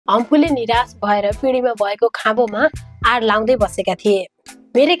हम्फुले निराश भएर पिँढीमा भएको खाँबोमा आड लाउँदै बसेका थिए।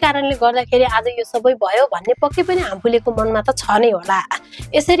 मेरै कारणले गर्दाखेरि आज यो सबै भयो भन्ने पक्कै पनि हम्फुलेको मनमा त छ नै होला।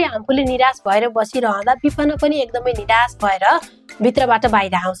 यसरी हम्फुले निराश भएर बसिरहँदा विपना पनि एकदमै निराश भएर भित्रबाट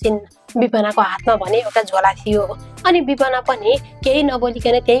बाहिर आउँछिन्। विपनाको हातमा भने एउटा झोला थियो अनि विपना पनि केही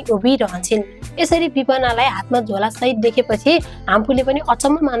नबोलिकन त्यही उभिरहन्छिन्। यसरी विपनालाई हातमा झोला सहित देखेपछि हम्फुले पनि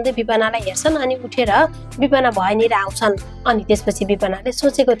अचम्म मान्दै विपनालाई हेर्छन् अनि उठेर विपना भएनिर आउँछन्। अनि त्यसपछि विपनाले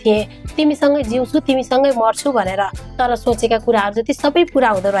सोचेको थिए तिमीसँगै जिउँछु तिमीसँगै मर्छु भनेर, तर सोचेका कुराहरू जति सबै पुरा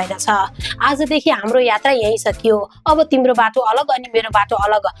हुँदो रहेनछ। आजदेखि हाम्रो यात्रा यही सकियो, अब तिम्रो बाटो अलग अनि मेरो बाटो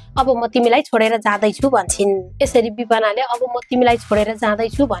अलग, अब म तिमीलाई छोडेर जाँदैछु भन्छन्। यसरी विपनाले अब म तिमीलाई छोडेर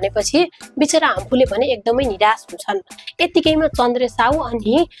जाँदैछु भनेपछि बिचरा हम्फुले भने एकदमै निराश हुन्छन्। यतिकैमा चन्द्र साउ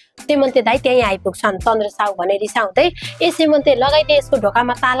अनि सेमन्ते दाइ त्यही आइपुग्छन्। चन्द्र साउ भने रिसाउँदै ए सेमन्ते लगाइदे यसको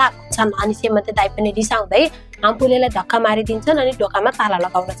ढोकामा ताला भन्छन् अनि सेमन्ते दाइ पनि रिसाउँदै हम्फुलेलाई धक्का मारिदिन्छन् अनि ढोकामा ताला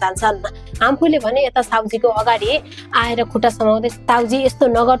लगाउन जान्छन्। हम्फुले भने यता साउजीको अगाडि आएर खुट्टा समाउँदै साउजी यस्तो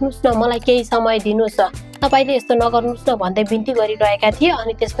नगर्नुस् न, मलाई केही समय दिनुस्, तपाईले यस्तो नगर्नुस् न भन्दै बिन्ती गरिरहेका थिए।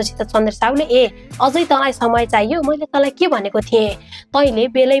 अनि त्यसपछि त चन्द्र साउले ए अझै तँलाई समय चाहियो, मैले तँलाई के भनेको थिएँ, तैँले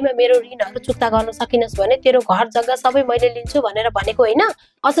बेलैमा मेरो ऋणहरू चुक्ता गर्न सकिनस् भने तेरो घर जग्गा सबै मैले लिन्छु भनेर भनेको होइन,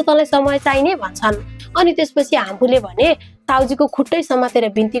 अझ तँलाई समय चाहिने भन्छन्। अनि त्यसपछि हम्फुले भने साउजीको खुट्टै समातेर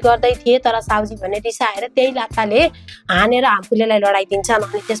बिन्ती गर्दै थिए, तर साउजी भने रिसाएर त्यही लात्ताले हानेर हम्फुलेलाई लडाइदिन्छन्।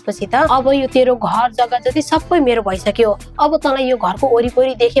 अनि त्यसपछि त अब यो तेरो घर जग्गा जति सबै मेरो भइसक्यो, अब तँलाई यो घरको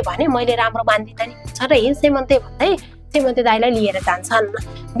वरिपरि देखे भने मैले राम्रो मान्दिनँ नि भन्छ र हिँड सेमन्ते भन्दै सेमन्ते दाइलाई लिएर जान्छन्।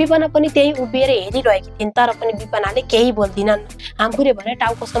 विपना पनि त्यही उभिएर हेरिरहेकी थिइन्, तर पनि विपनाले केही बोल्दिनन्। हम्फुले भने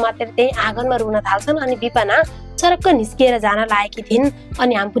टाउको समातेर त्यही आँगनमा रुन थाल्छन् अनि विपना सरक्क निस्किएर जान लागेकी थिइन्।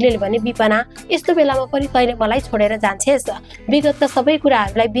 अनि हम्फुले भने विपना यस्तो बेलामा पनि तैँले मलाई छोडेर जान्छेस्, विगतका सबै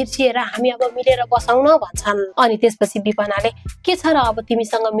कुराहरूलाई बिर्सिएर हामी अब मिलेर बसौँ न भन्छन्। अनि त्यसपछि विपनाले के छ र अब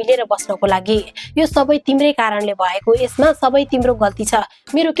तिमीसँग मिलेर बस्नको लागि, यो सबै तिम्रै कारणले भएको, यसमा सबै तिम्रो गल्ती छ,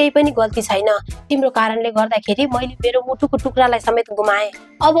 मेरो केही पनि गल्ती छैन, तिम्रो कारणले गर्दाखेरि मैले मेरो मुटुको टुक्रालाई समेत गुमाएँ,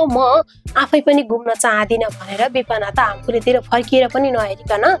 अब म आफै पनि गुम्न चाहदिनँ भनेर विपना त हम्फुलेतिर फर्किएर पनि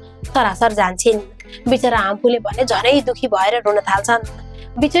नहेरिकन सरासर जान्छन्। बिचरा हम्फुले भने झनै दुखी भएर रुन थाल्छन्।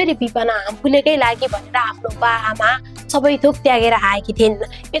 बिचरी विपना हम्फुलेकै लागि भनेर आफ्नो बा आमा सबै थोक त्यागेर आएकी थिइन्।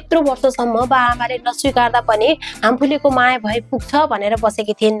 यत्रो वर्षसम्म बा आमाले नस्वीकार्दा पनि हम्फुलेको माया भए पुग्छ भनेर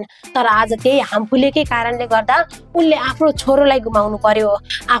बसेकी थिइन्, तर आज त्यही हम्फुलेकै कारणले गर्दा उनले आफ्नो छोरोलाई गुमाउनु पर्यो,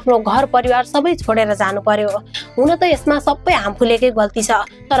 आफ्नो घर परिवार सबै छोडेर जानु पर्यो। हुन त यसमा सबै हम्फुलेकै गल्ती छ,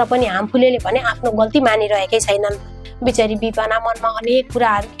 तर पनि हम्फुलेले भने आफ्नो गल्ती मानिरहेकै छैनन्। बिचरी विपना मनमा अनेक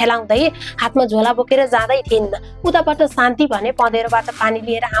कुराहरू खेलाउँदै हातमा झोला बोकेर जाँदै थिइन्। उताबाट शान्ति भने पँधेरोबाट पानी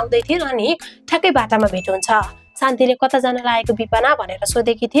लिएर आउँदै थिइन् अनि ठ्याक्कै बाटामा भेट हुन्छ। शान्तिले कता जान लागेको विपना भनेर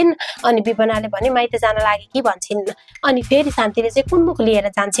सोधेकी थिइन् अनि विपनाले भने माइत जान लागेकी भन्छन्। अनि फेरि शान्तिले चाहिँ कुन मुख लिएर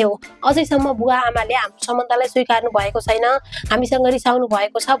जान्छौ, अझैसम्म बुवा आमाले हाम्रो सम्बन्धलाई स्वीकार्नु भएको छैन, हामीसँग रिसाउनु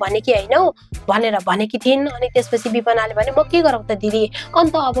भएको छ भने कि हैनौ भनेर भनेकी थिइन्। अनि त्यसपछि विपनाले भने म के गरौँ त दिदी,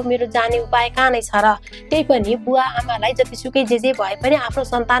 अन्त अब मेरो जाने उपाय कहाँ नै छ र, त्यही पनि बुवा आमालाई जतिसुकै जे भए पनि आफ्नो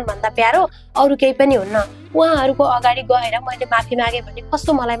सन्तान भन्दा प्यारो अरू केही पनि हुन्न, उहाँहरूको अगाडि गएर मैले माफी मागे भने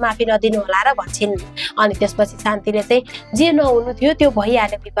कस्तो मलाई माफी नदिनु होला र भन्छन्। अनि त्यसपछि शान्तिले चाहिँ जे नहुनु थियो त्यो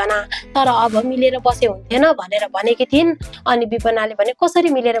भइहाल्यो विपना, तर अब मिलेर बसे हुन्थेन भनेर भनेकी थिइन्। अनि विपनाले भने कसरी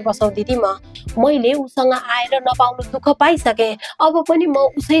मिलेर बसौँ दिदी, मैले उसँग आएर नपाउनु दुःख पाइसकेँ, अब पनि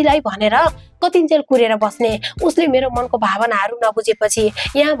म उसैलाई भनेर कतिन्जेल कुरेर बस्ने, उसले मेरो मनको भावनाहरू नबुझेपछि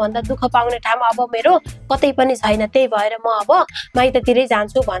यहाँ भन्दा दुःख पाउने ठाउँ अब मेरो कतै पनि छैन, त्यही भएर म अब माइततिरै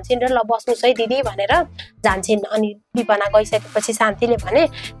जान्छु भन्छन् र ल बस्नुहोस् है दिदी भनेर जान्छन्। अनि विपना गइसकेपछि शान्तिले भने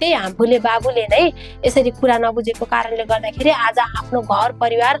त्यही हम्फुले बाबुले नै यसरी कुरा नबुझेको कारणले गर्दाखेरि आज आफ्नो घर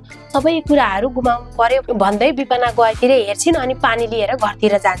परिवार सबै कुराहरू गुमाउनु पर्यो भन्दै विपना गएतिर हेर्छिन् अनि पानी लिएर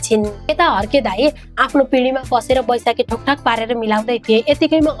घरतिर जान्छन्। यता हर्के दाइ आफ्नो पिँढीमा बसेर बैशाखी ठोकठाक पारेर मिलाउँदै थिए।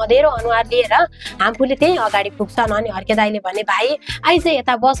 यतिकैमा अँधेरो अनुहार लिएर हम्फुले त्यही अगाडि पुग्छन् अनि हर्के दाइले भने भाइ आइज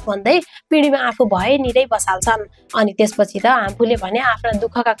यता बस भन्दै पिँढीमा आफू भए निरै बसाल्छन्। अनि त्यसपछि त हम्फुले भने आफ्ना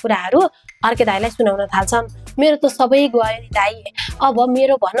दुःखका कुराहरू हर्के दाइलाई सुनाउन थाल्छन्। मेरो त सबै गयो नि दाइ, अब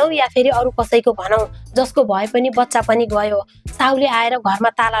मेरो भनौँ या फेरि अरू कसैको भनौँ, जसको भए पनि बच्चा पनि गयो, साउले आएर घरमा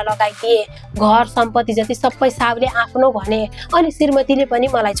ताला लगाइदिए, घर सम्पत्ति जति सबै साउले आफ्नो भने, अनि श्रीमतीले पनि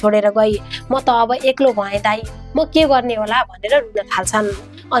मलाई छोडेर गई, म त अब एक्लो भएँ दाइ, म के गर्ने होला भनेर रुन थाल्छन्।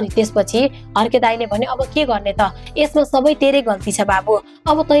 अनि त्यसपछि हर्के दाइले भने अब के गर्ने त, यसमा सबै तेरै गल्ती छ बाबु,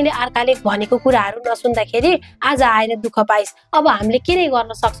 अब तैँले अर्काले भनेको कुराहरू नसुन्दाखेरि आज आएर दुःख पाइस्, अब हामीले के नै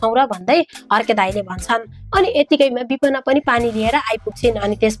गर्न सक्छौँ र भन्दै हर्के दाइले भन्छन् अनि यतिकैमा विपना पनि पानी लिएर आइपुग्छिन्।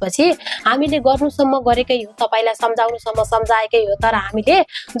 अनि त्यसपछि हामीले गर्नुसम्म गरेकै हो, तपाईँलाई सम्झाउनुसम्म सम्झाएकै हो, तर हामीले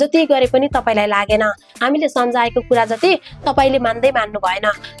जति गरे पनि तपाईँलाई लागेन, हामीले सम्झाएको कुरा जति तपाईँले मान्दै मान्नु भएन।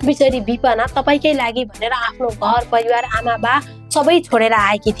 बिचरी विपना तपाईँकै लागि भनेर आफ्नो घर परिवार आमा बा सबै छोडेर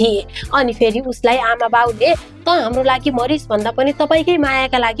आएकी थिए। अनि फेरि उसलाई आमा बाउले त हाम्रो लागि मरिस भन्दा पनि तपाईँकै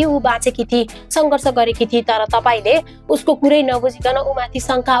मायाका लागि ऊ बाँचेकी थिए, सङ्घर्ष गरेकी थिए, तर तपाईँले उसको कुरै नबुझिकन उमाथि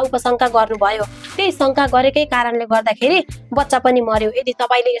शङ्का उपशङ्का गर्नुभयो। त्यही शङ्का गरेकै कारणले गर्दाखेरि बच्चा पनि मर्यो। यदि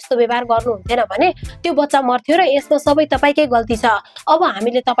तपाईँले यस्तो व्यवहार गर्नुहुन्थेन भने त्यो बच्चा मर्थ्यो र यसमा सबै तपाईँकै गल्ती छ। अब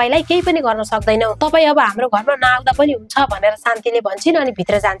हामीले तपाईँलाई केही पनि गर्न सक्दैनौँ, तपाईँ अब हाम्रो घरमा नआउँदा पनि हुन्छ भनेर शान्तिले भन्छन्। अनि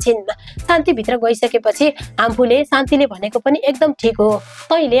भित्र जान्छन्। शान्ति भित्र गइसकेपछि हाम्फुले शान्तिले भनेको पनि एकदम ठिक हो,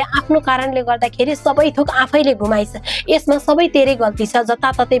 तैँले आफ्नो कारणले गर्दाखेरि सबै थोक आफैले घुमाइस्, यसमा सबै तेरै गल्ती छ,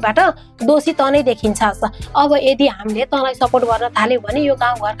 जताततैबाट दोषी त नै देखिन्छस्। अब यदि हामीले तँलाई सपोर्ट गर्न थाल्यौँ भने यो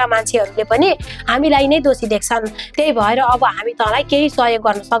गाउँघरका मान्छेहरूले पनि हामीलाई नै दोषी देख्छन्। त्यही भएर अब हामी तँलाई केही सहयोग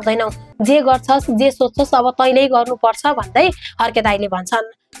गर्न सक्दैनौँ, जे गर्छस् जे सोच्छस् अब तैँले गर्नुपर्छ भन्दै हर्के दाइले भन्छन्।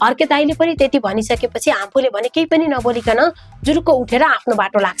 हर्के दाइले पनि त्यति भनिसकेपछि हाम्फुले भने केही पनि नबोलिकन जुरुक्क उठेर आफ्नो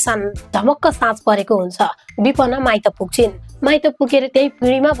बाटो लाग्छन्। झमक्क साँझ परेको हुन्छ। विपना माइत पुग्छिन्। माइत पुगेर त्यही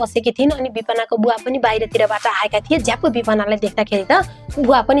पिँढीमा बसेकी थिइन्। अनि विपनाको बुवा पनि बाहिरतिरबाट आएका थिए। झ्याप्प विपनालाई देख्दाखेरि त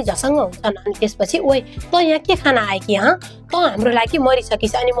बुवा पनि झसङ्ग हुन्छन्। अनि त्यसपछि ओइ त यहाँ के खान आए कि त हाम्रो लागि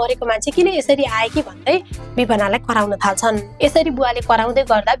मरिसकिस्, अनि मरेको मान्छे किन यसरी आए कि भन्दै विपनालाई कराउन थाल्छन्। यसरी बुवाले कराउँदै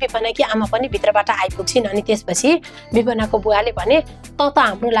गर्दा विपनाकी आमा पनि भित्रबाट आइपुग्छिन्। अनि त्यसपछि विपनाको बुवाले भने त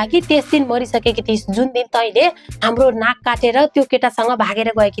हाम्रो लागि त्यस दिन मरिसकेकी थिइस्, जुन दिन तैँले हाम्रो नाक काटेर त्यो केटासँग भागेर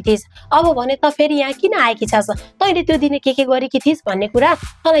गएकी थिइस्। अब भने त फेरि यहाँ किन आएकी छस्, तैँले त्यो दिन के गरेकी थिइस् भन्ने कुरा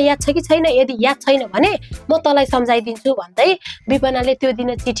तँलाई याद छ कि छैन? यदि याद छैन भने म तँलाई सम्झाइदिन्छु भन्दै विपनाले त्यो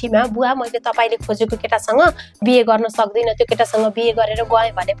दिन चिठीमा बुवा मैले तपाईँले खोजेको केटासँग बिहे गर्न सक्दिनँ, त्यो केटासँग बिहे गरेर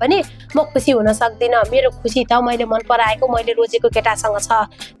गएँ भने पनि म खुसी हुन सक्दिनँ, मेरो खुसी त मैले मन पराएको मैले रोजेको केटासँग छ,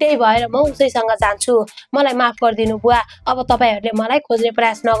 त्यही भएर म उसैसँग जान्छु, मलाई माफ गरिदिनु बुवा, अब तपाईँहरूले मलाई खोज्ने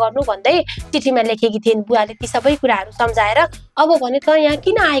प्रयास नगर्नु भन्दै चिठीमा लेखेकी थिइन्। बुवाले ती सबै कुराहरू सम्झाएर अब भने त यहाँ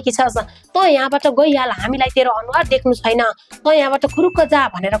किन आएकी छस्, त यहाँबाट गइहाल, हामीलाई तेरो अनुहार देख्नु छैन, त यहाँबाट खुरुक्क जा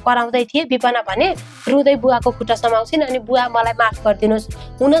भनेर कराउँदै थिए। विपना भने रुँदै बुवाको खुट्टा समाउँछिन्। अनि बुवा मलाई माफ गरिदिनुहोस्,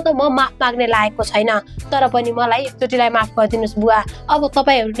 हुन त म माफ माग्ने लागेको छैन, तर पनि मलाई एकचोटिलाई माफ गरिदिनुहोस् बुवा, अब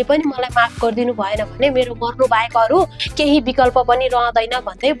तपाईँहरूले पनि मलाई माफ गरिदिनु भएन भने मेरो मर्नु बाहेक अरू केही विकल्प पनि रहँदैन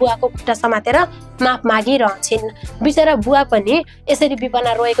भन्दै बुवाको खुट्टा समातेर माफ मागिरहन्छन्। बिचरा बुवा पनि यसरी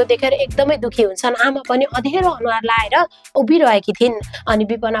विपना रोएको देखेर एकदमै दुखी हुन्छन्। आमा पनि अँध्यारो अनुहार लाएर उभिरहेकी थिइन्। अनि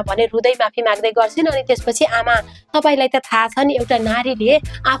विपना भने रुँदै माफी माग्दै गर्छिन्। अनि त्यसपछि आमा तपाईँलाई त थाहा छ नि एउटा नारीले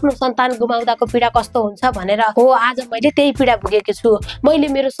आफ्नो सन्तान गुमाउँदाको पीडा कस्तो हुन्छ भनेर, हो आज मैले त्यही पीडा भोगेकी छु, मैले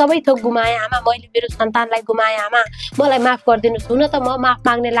मेरो सबै थोक गुमाएँ आमा, मैले मेरो सन्तानलाई गुमाएँ आमा, मलाई माफ गरिदिनुहोस्, हुन त म माफ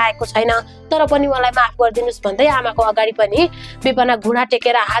माग्ने लागेको छैन, तर पनि मलाई माफ गरिदिनुहोस् भन्दै आमाको अगाडि पनि विपना घुँडा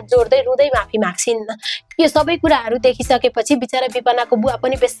टेकेर हात जोड्दै रुँदै माफी माग्छिन्। यो सबै कुराहरू देखिसकेपछि बिचरा विपनाको बुवा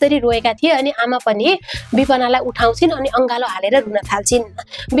पनि बेसरी रोएका थिए। अनि आमा पनि विपनालाई उठाउँछिन् अनि अङ्गालो हालेर रुन थाल्छिन्।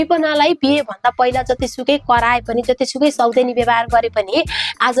 विपनालाई बिहे भन्दा पहिला जतिसुकै कराए पनि जतिसुकै सौतेनी व्यवहार गरे पनि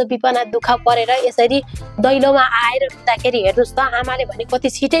आज विपना दुःख परेर यसरी दैलोमा आएर रुँदाखेरि हेर्नुहोस् त आमाले भने कति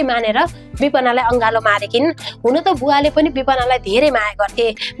छिटै मानेर विपनालाई अङ्गालो मारेकिन्। हुन त बुवाले पनि विपनालाई धेरै माया गर्थे,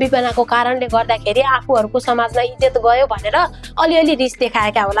 विपनाको कारणले गर्दाखेरि आफूहरूको समाजमा इज्जत गयो भनेर अलिअलि रिस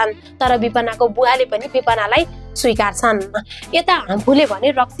देखाएका होलान्, तर विपनाको बुवाले पनि विपनालाई स्वीकार्छन्। यता हाम्फुले भने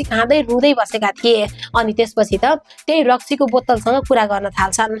रक्सी खाँदै रुँदै बसेका थिए। अनि त्यसपछि त त्यही रक्सीको बोतलसँग कुरा गर्न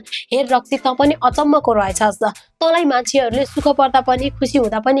थाल्छन्। हेर रक्सी त पनि अचम्मको रहेछस्, तँलाई मान्छेहरूले सुख पर्दा पनि खुसी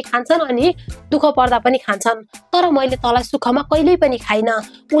हुँदा पनि खान्छन् अनि दुःख पर्दा पनि खान्छन्, तर मैले तँलाई सुखमा कहिल्यै पनि खाइनँ,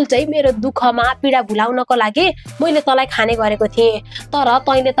 उल्टै मेरो दुःखमा पीडा भुलाउनको लागि मैले तँलाई खाने गरेको थिएँ, तर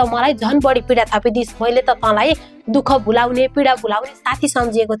तैँले त मलाई झन् बढी पीडा थपिदिस्, मैले त तँलाई दुःख भुलाउने पीडा भुलाउने साथी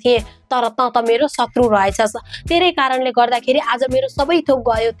सम्झिएको थिएँ, तर त मेरो शत्रु रहेछस्, तेरै कारणले गर्दाखेरि आज मेरो सबै थोक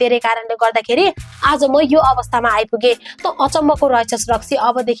गयो, तेरै कारणले गर्दाखेरि आज म यो अवस्थामा आइपुगेँ, त अचम्मको रहेछस् रक्सी,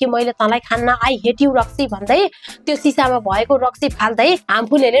 अबदेखि मैले तँलाई खान्न, आई हेट यु रक्सी भन्दै त्यो सिसामा भएको रक्सी फाल्दै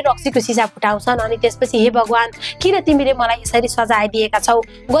हाम्फुले रक्सीको सिसा फुटाउँछन्। अनि त्यसपछि हे भगवान किन तिमीले मलाई यसरी सजाय दिएका छौ,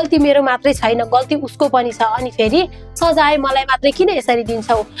 गल्ती मेरो मात्रै छैन, गल्ती उसको पनि छ, अनि फेरि सजाय मलाई मात्रै किन यसरी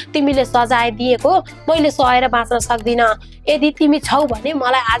दिन्छौ, तिमीले सजाय दिएको मैले सहेर बाँच्न सक्दिनँ, यदि तिमी छौ भने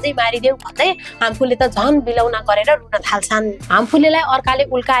मलाई आजै मारिदेऊ भन्दै हाम्फुले त झन् बिलौना गरेर रुन थाल्छन्। हाम्फुलेलाई अर्काले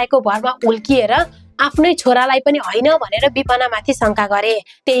उल्काएको भरमा उल्किएर आफ्नै छोरालाई पनि होइन भनेर विपनामाथि शङ्का गरे,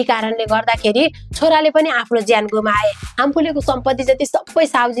 त्यही कारणले गर्दाखेरि छोराले पनि आफ्नो ज्यान गुमाए। हाम्फुलेको सम्पत्ति जति सबै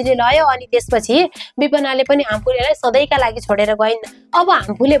साउजीले लयो। अनि त्यसपछि विपनाले पनि हाम्फुलेलाई सधैँका लागि छोडेर गइन्। अब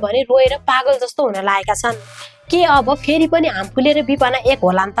हाम्फुले भने रोएर पागल जस्तो हुन लागेका छन्। के अब फेरि पनि हामफुले र विपना एक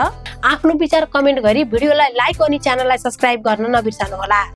होला नि त? आफ्नो विचार कमेन्ट गरी भिडियोलाई लाइक अनि च्यानललाई सब्स्क्राइब गर्न नबिर्सनु होला।